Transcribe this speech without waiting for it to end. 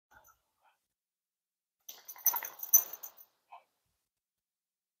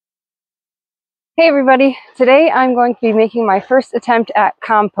Hey everybody, today I'm going to be making my first attempt at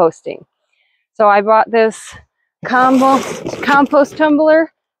composting. So I bought this compost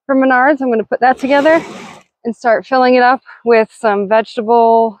tumbler from Menards. I'm going to put that together and start filling it up with some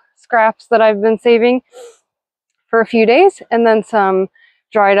vegetable scraps that I've been saving for a few days, and then some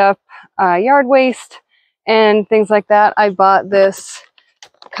dried up yard waste and things like that. I bought this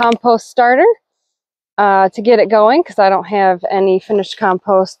compost starter to get it going because I don't have any finished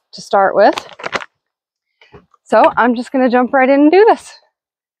compost to start with. So I'm just going to jump right in and do this.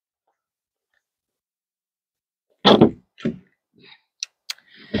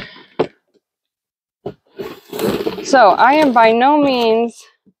 So I am by no means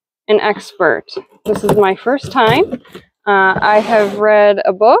an expert. This is my first time. I have read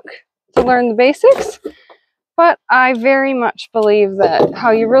a book to learn the basics, but I very much believe that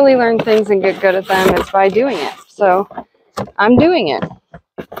how you really learn things and get good at them is by doing it. So I'm doing it.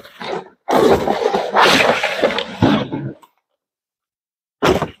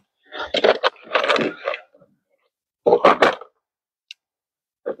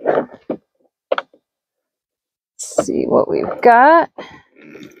 Let's see what we've got.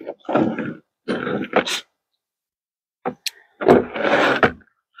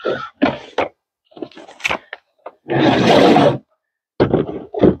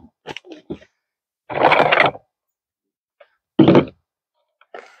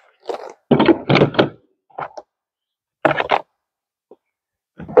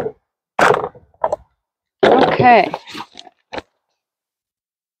 Okay.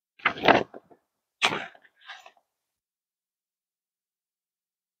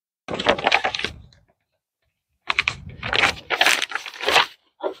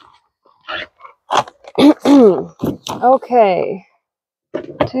 Okay.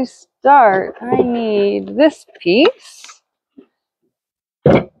 To start, I need this piece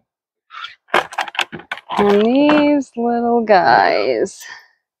and these little guys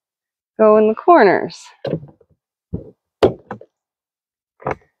go in the corners.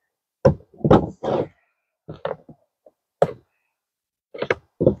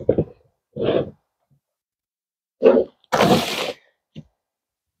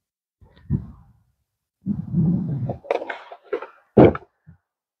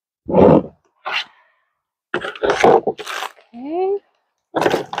 Okay,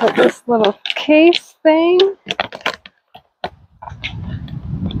 put this little case thing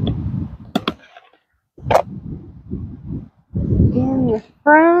in the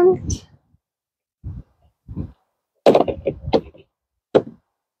front.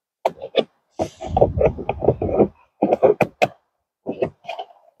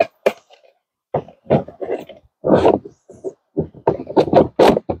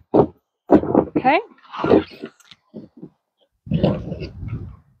 Okay.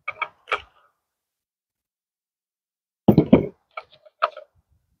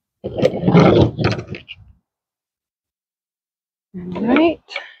 All right.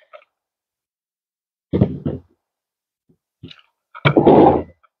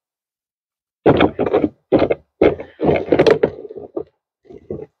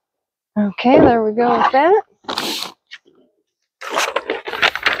 Okay, there we go with that.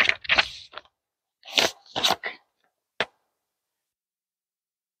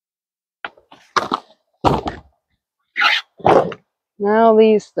 Now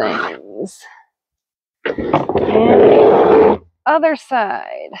these things. And other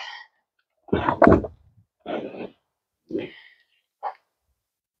side.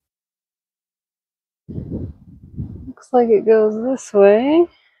 Looks like it goes this way.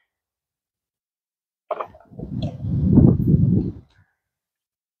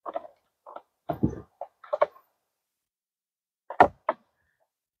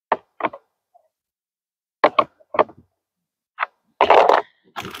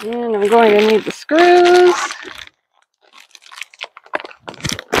 And I'm going to need the screws.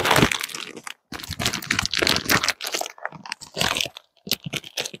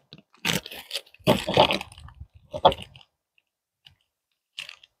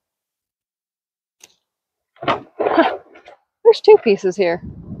 There's two pieces here.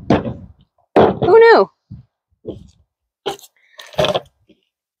 Who knew?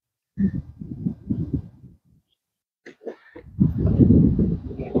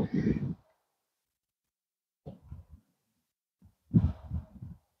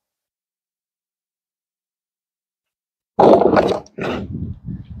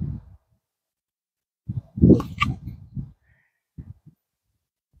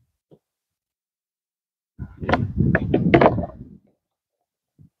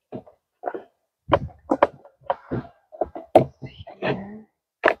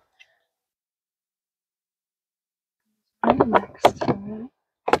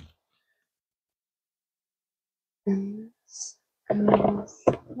 goes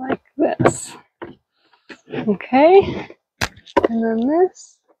like this. Okay, and then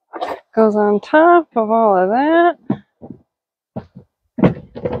this goes on top of all of that.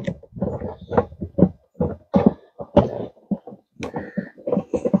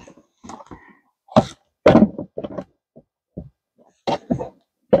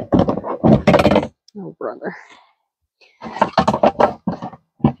 Oh, brother.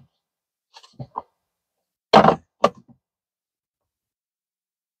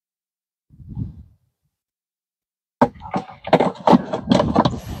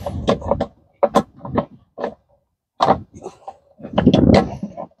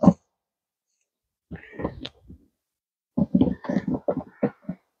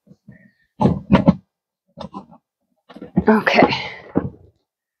 Okay.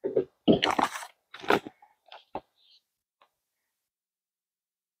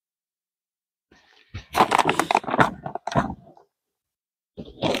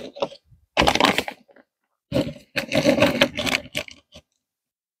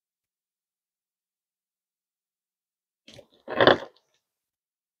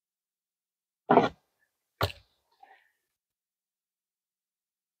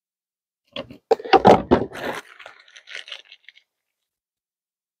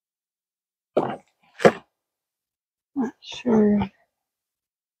 Not sure.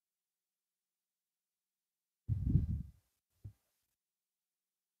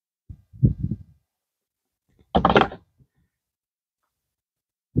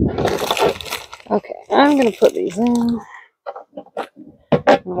 Okay, I'm gonna put these in,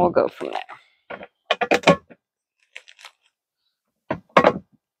 and we'll go from there.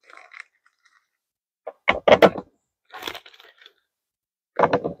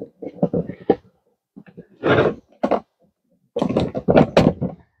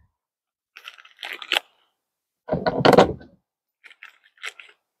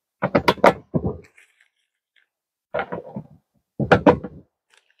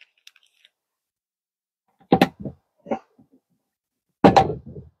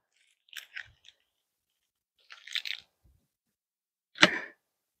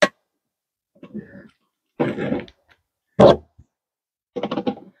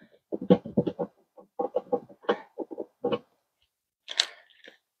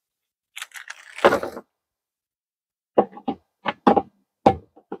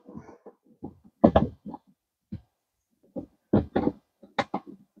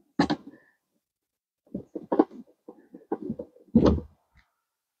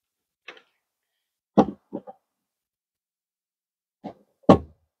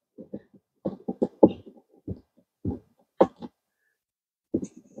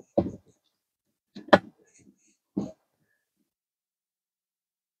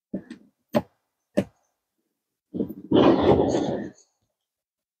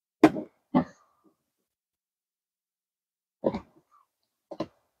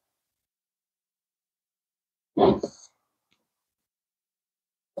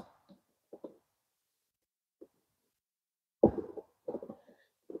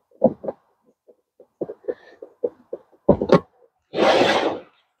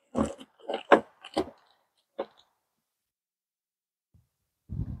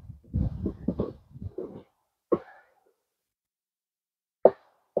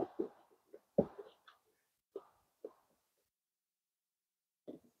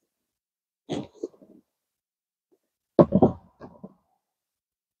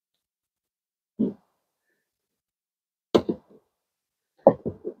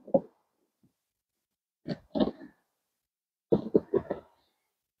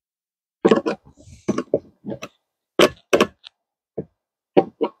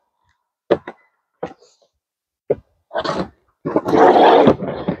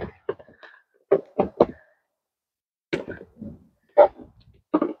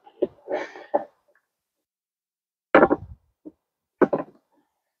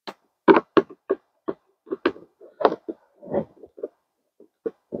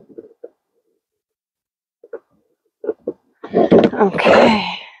 Okay,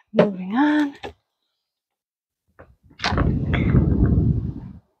 moving on.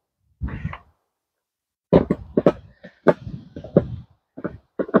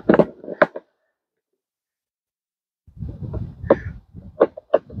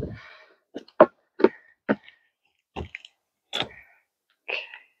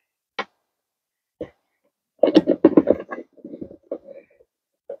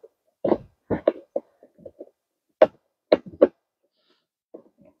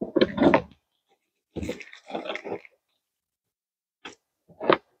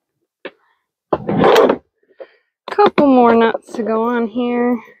 to go on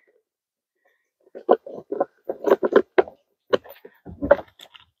here.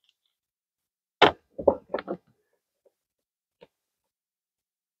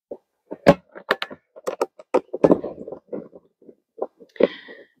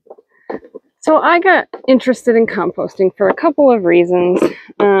 So I got interested in composting for a couple of reasons.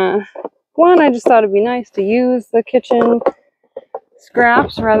 One, I just thought it'd be nice to use the kitchen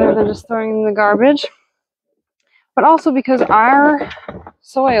scraps rather than just throwing them in the garbage. But also because our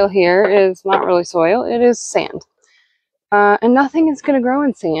soil here is not really soil, it is sand. And nothing is going to grow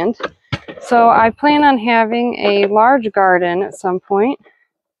in sand. So I plan on having a large garden at some point,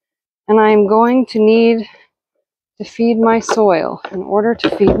 and I'm going to need to feed my soil in order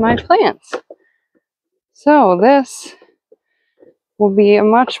to feed my plants. So this will be a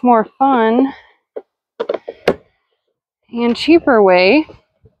much more fun and cheaper way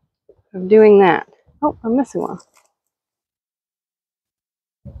of doing that. Oh, I'm missing one.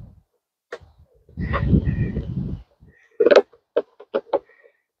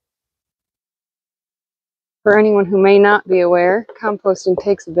 For anyone who may not be aware, composting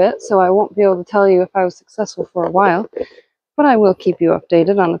takes a bit, so I won't be able to tell you if I was successful for a while, but I will keep you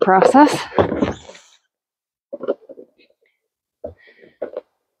updated on the process.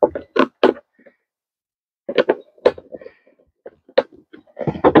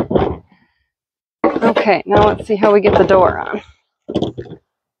 Okay, now let's see how we get the door on.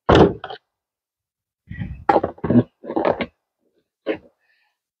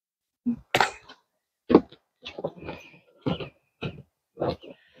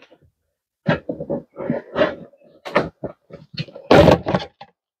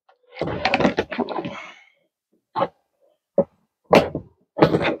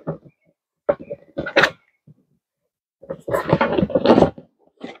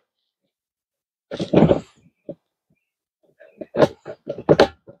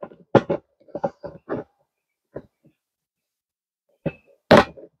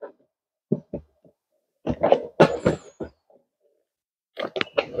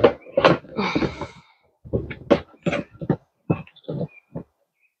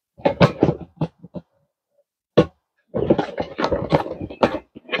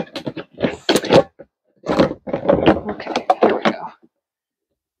 Okay, here we go.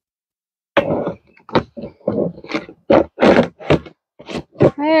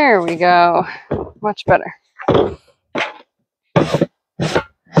 There we go. Much better.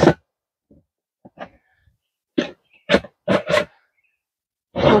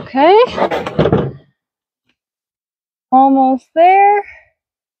 Okay. Almost there.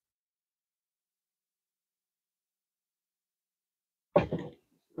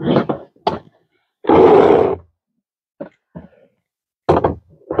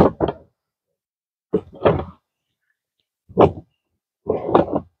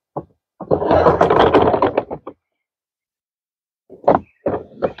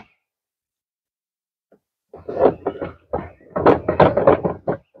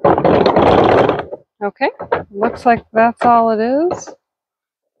 Okay, looks like that's all it is.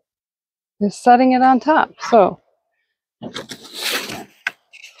 Just setting it on top. So,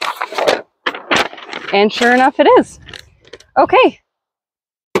 and sure enough, it is. Okay,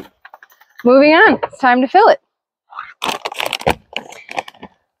 moving on. It's time to fill it.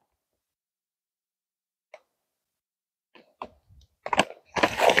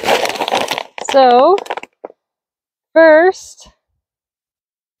 So, first,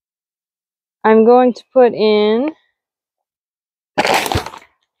 I'm going to put in,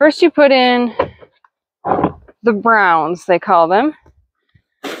 first you put in the browns, they call them.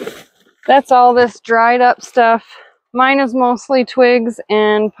 That's all this dried up stuff. Mine is mostly twigs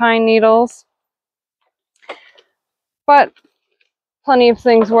and pine needles, but plenty of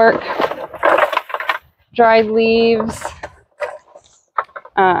things work. Dried leaves,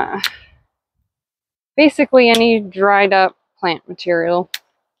 basically any dried up plant material.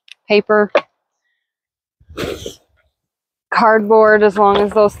 Paper, cardboard, as long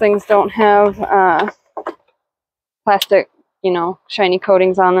as those things don't have plastic, you know, shiny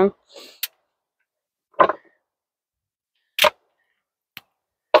coatings on them.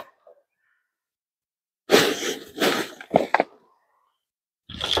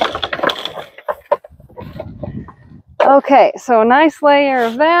 Okay, so a nice layer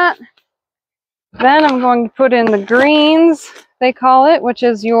of that. Then I'm going to put in the greens, they call it, which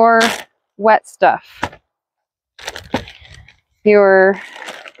is your wet stuff. Your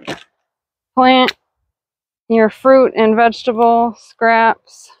plant, your fruit and vegetable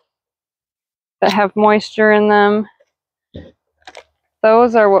scraps that have moisture in them.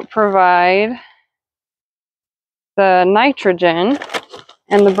 Those are what provide the nitrogen,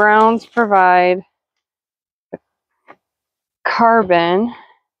 and the browns provide the carbon,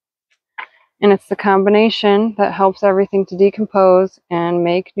 and it's the combination that helps everything to decompose and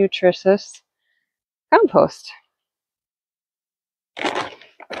make nutritious compost.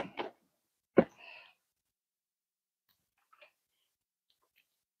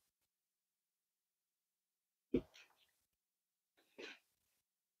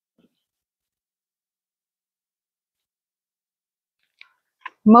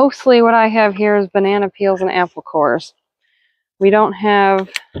 Mostly what I have here is banana peels and apple cores. We don't have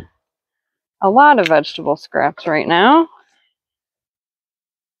a lot of vegetable scraps right now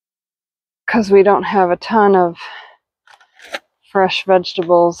because we don't have a ton of fresh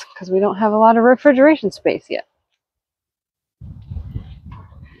vegetables because we don't have a lot of refrigeration space yet.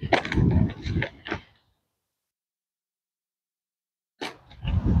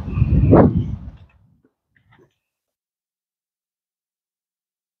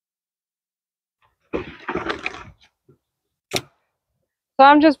 So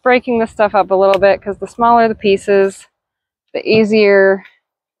I'm just breaking this stuff up a little bit because the smaller the pieces, the easier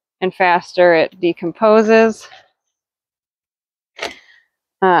and faster it decomposes.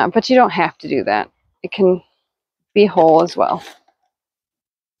 But you don't have to do that. It can be whole as well.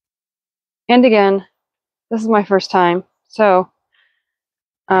 And again, this is my first time, so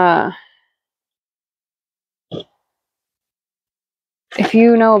if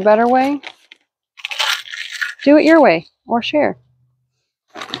you know a better way, do it your way or share.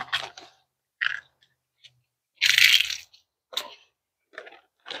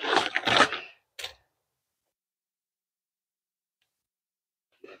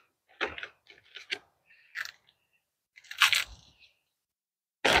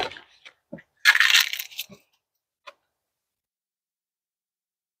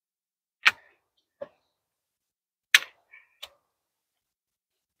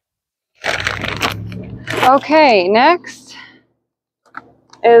 Okay, next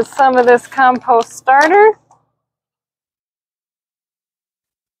is some of this compost starter.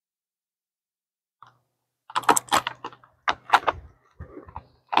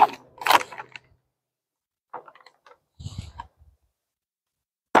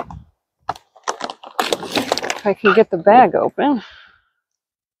 If I can get the bag open.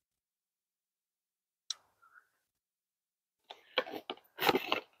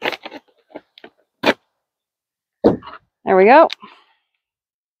 There we go.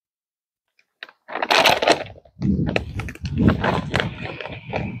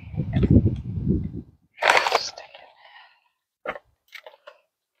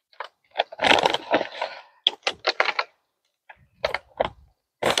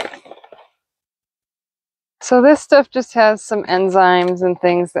 So this stuff just has some enzymes and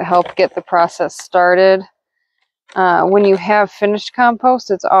things that help get the process started. When you have finished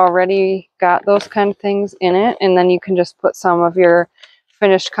compost, it's already got those kind of things in it, and then you can just put some of your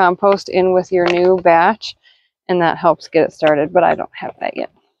finished compost in with your new batch, and that helps get it started, but I don't have that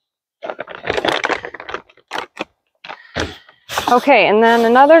yet. Okay, and then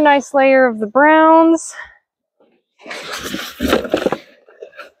another nice layer of the browns.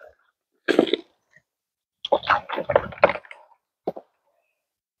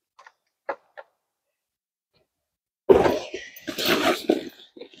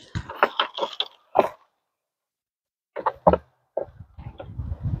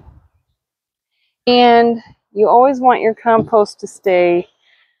 And you always want your compost to stay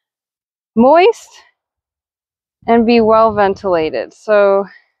moist and be well ventilated. So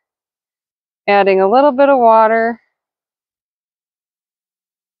adding a little bit of water.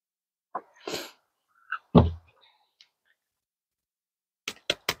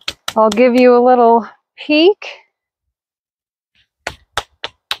 I'll give you a little peek.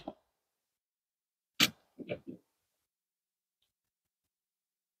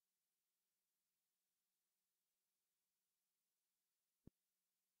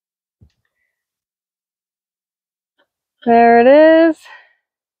 There it is.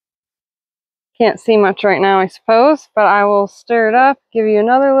 Can't see much right now, I suppose, but I will stir it up, give you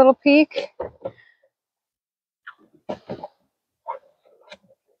another little peek.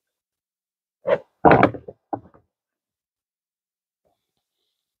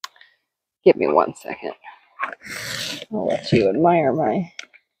 Give me 1 second. I'll let you admire my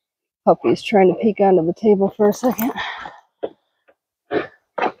puppies trying to peek onto the table for a second.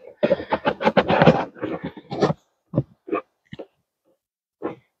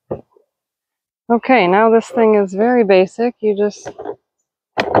 Okay, now this thing is very basic. You just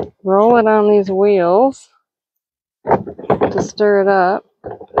roll it on these wheels to stir it up.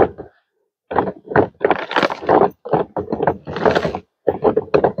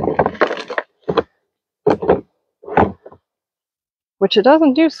 which it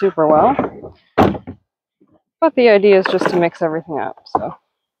doesn't do super well. But the idea is just to mix everything up, so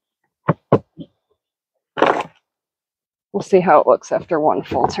we'll see how it looks after one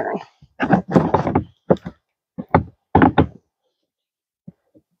full turn.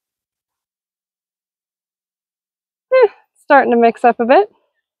 Starting to mix up a bit.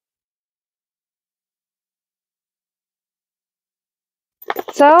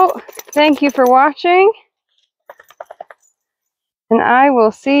 So, thank you for watching, and I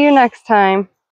will see you next time.